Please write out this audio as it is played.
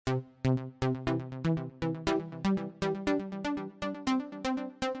You're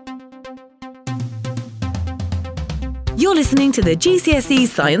listening to the GCSE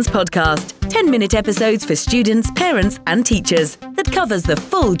Science Podcast, 10-minute episodes for students, parents and teachers that covers the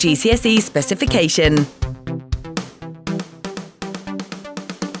full GCSE specification.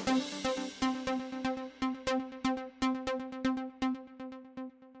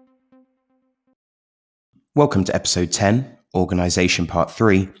 Welcome to episode 10, Organisation Part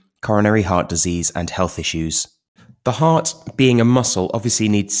 3, Coronary Heart Disease and Health Issues. The heart, being a muscle, obviously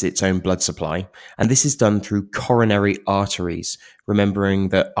needs its own blood supply, and this is done through coronary arteries, remembering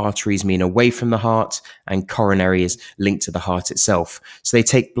that arteries mean away from the heart and coronary is linked to the heart itself. So they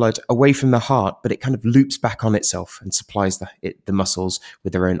take blood away from the heart, but it kind of loops back on itself and supplies the muscles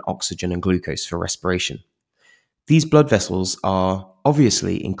with their own oxygen and glucose for respiration. These blood vessels are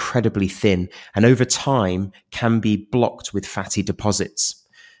obviously incredibly thin and over time can be blocked with fatty deposits.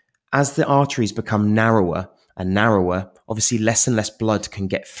 As the arteries become narrower and narrower, obviously less and less blood can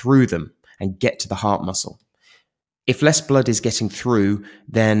get through them and get to the heart muscle. If less blood is getting through,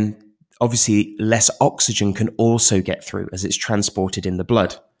 then obviously less oxygen can also get through as it's transported in the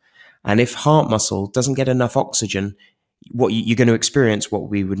blood. And if heart muscle doesn't get enough oxygen, you're going to experience what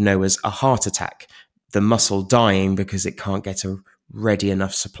we would know as a heart attack, the muscle dying because it can't get a ready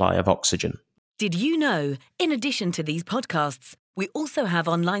enough supply of oxygen. Did you know, in addition to these podcasts, we also have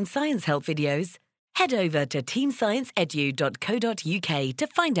online science help videos? Head over to teamscienceedu.co.uk to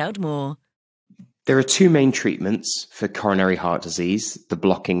find out more. There are two main treatments for coronary heart disease, the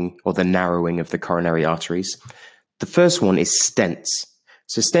blocking or the narrowing of the coronary arteries. The first one is stents.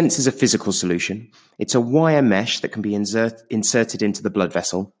 So stents is a physical solution. It's a wire mesh that can be inserted into the blood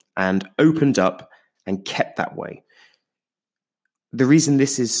vessel and opened up and kept that way. The reason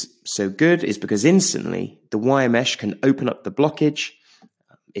this is so good is because instantly the wire mesh can open up the blockage.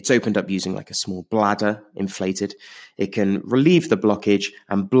 It's opened up using like a small bladder inflated. It can relieve the blockage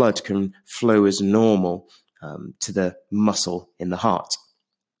and blood can flow as normal to the muscle in the heart.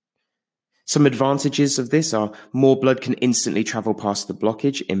 Some advantages of this are more blood can instantly travel past the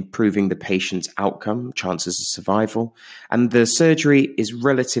blockage, improving the patient's outcome, chances of survival. And the surgery is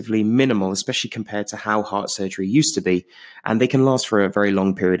relatively minimal, especially compared to how heart surgery used to be, and they can last for a very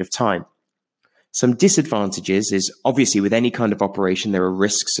long period of time. Some disadvantages is obviously with any kind of operation, there are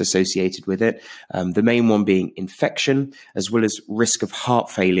risks associated with it. The main one being infection, as well as risk of heart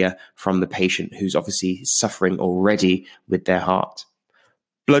failure from the patient who's obviously suffering already with their heart.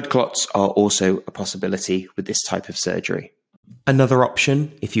 Blood clots are also a possibility with this type of surgery. Another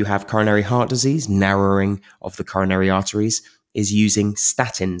option, if you have coronary heart disease, narrowing of the coronary arteries, is using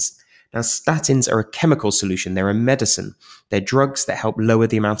statins. Now, statins are a chemical solution. They're a medicine. They're drugs that help lower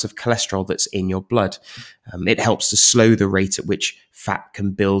the amount of cholesterol that's in your blood. It helps to slow the rate at which fat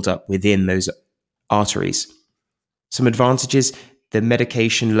can build up within those arteries. Some advantages: the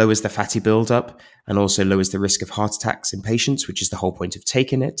medication lowers the fatty buildup and also lowers the risk of heart attacks in patients, which is the whole point of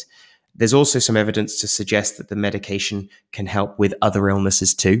taking it. There's also some evidence to suggest that the medication can help with other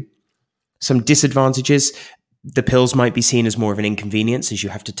illnesses too. Some disadvantages: the pills might be seen as more of an inconvenience as you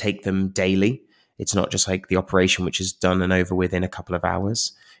have to take them daily. It's not just like the operation, which is done and over within a couple of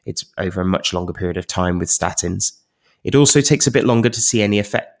hours. It's over a much longer period of time with statins. It also takes a bit longer to see any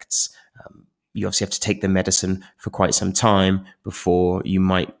effects. You obviously have to take the medicine for quite some time before you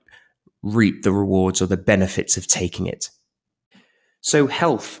might reap the rewards or the benefits of taking it. So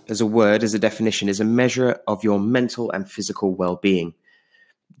health as a word, as a definition, is a measure of your mental and physical well-being.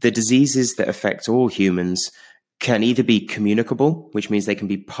 The diseases that affect all humans can either be communicable, which means they can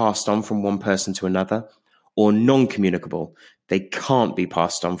be passed on from one person to another, or non-communicable. They can't be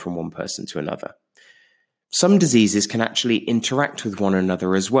passed on from one person to another. Some diseases can actually interact with one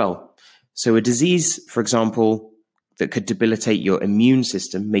another as well. So a disease, for example, that could debilitate your immune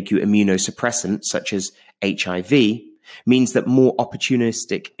system, make you immunosuppressant, such as HIV, means that more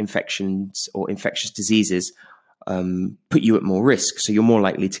opportunistic infections or infectious diseases put you at more risk. So you're more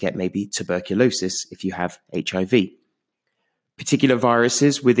likely to get maybe tuberculosis if you have HIV. Particular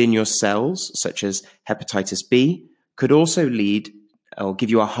viruses within your cells, such as hepatitis B, could also lead or give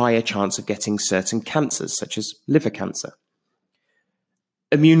you a higher chance of getting certain cancers, such as liver cancer.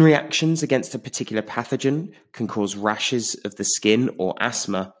 Immune reactions against a particular pathogen can cause rashes of the skin or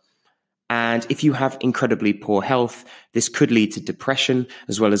asthma. And if you have incredibly poor health, this could lead to depression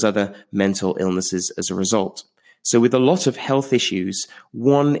as well as other mental illnesses as a result. So with a lot of health issues,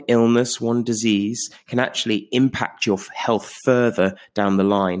 one illness, one disease can actually impact your health further down the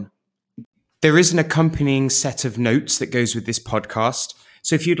line. There is an accompanying set of notes that goes with this podcast.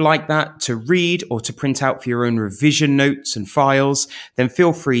 So if you'd like that to read or to print out for your own revision notes and files, then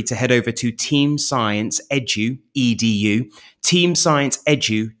feel free to head over to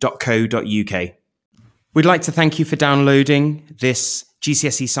teamscienceedu.co.uk. We'd like to thank you for downloading this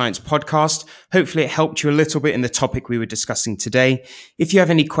GCSE Science podcast. Hopefully it helped you a little bit in the topic we were discussing today. If you have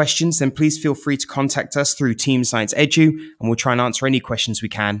any questions, then please feel free to contact us through Team Science Edu, and we'll try and answer any questions we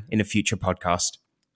can in a future podcast.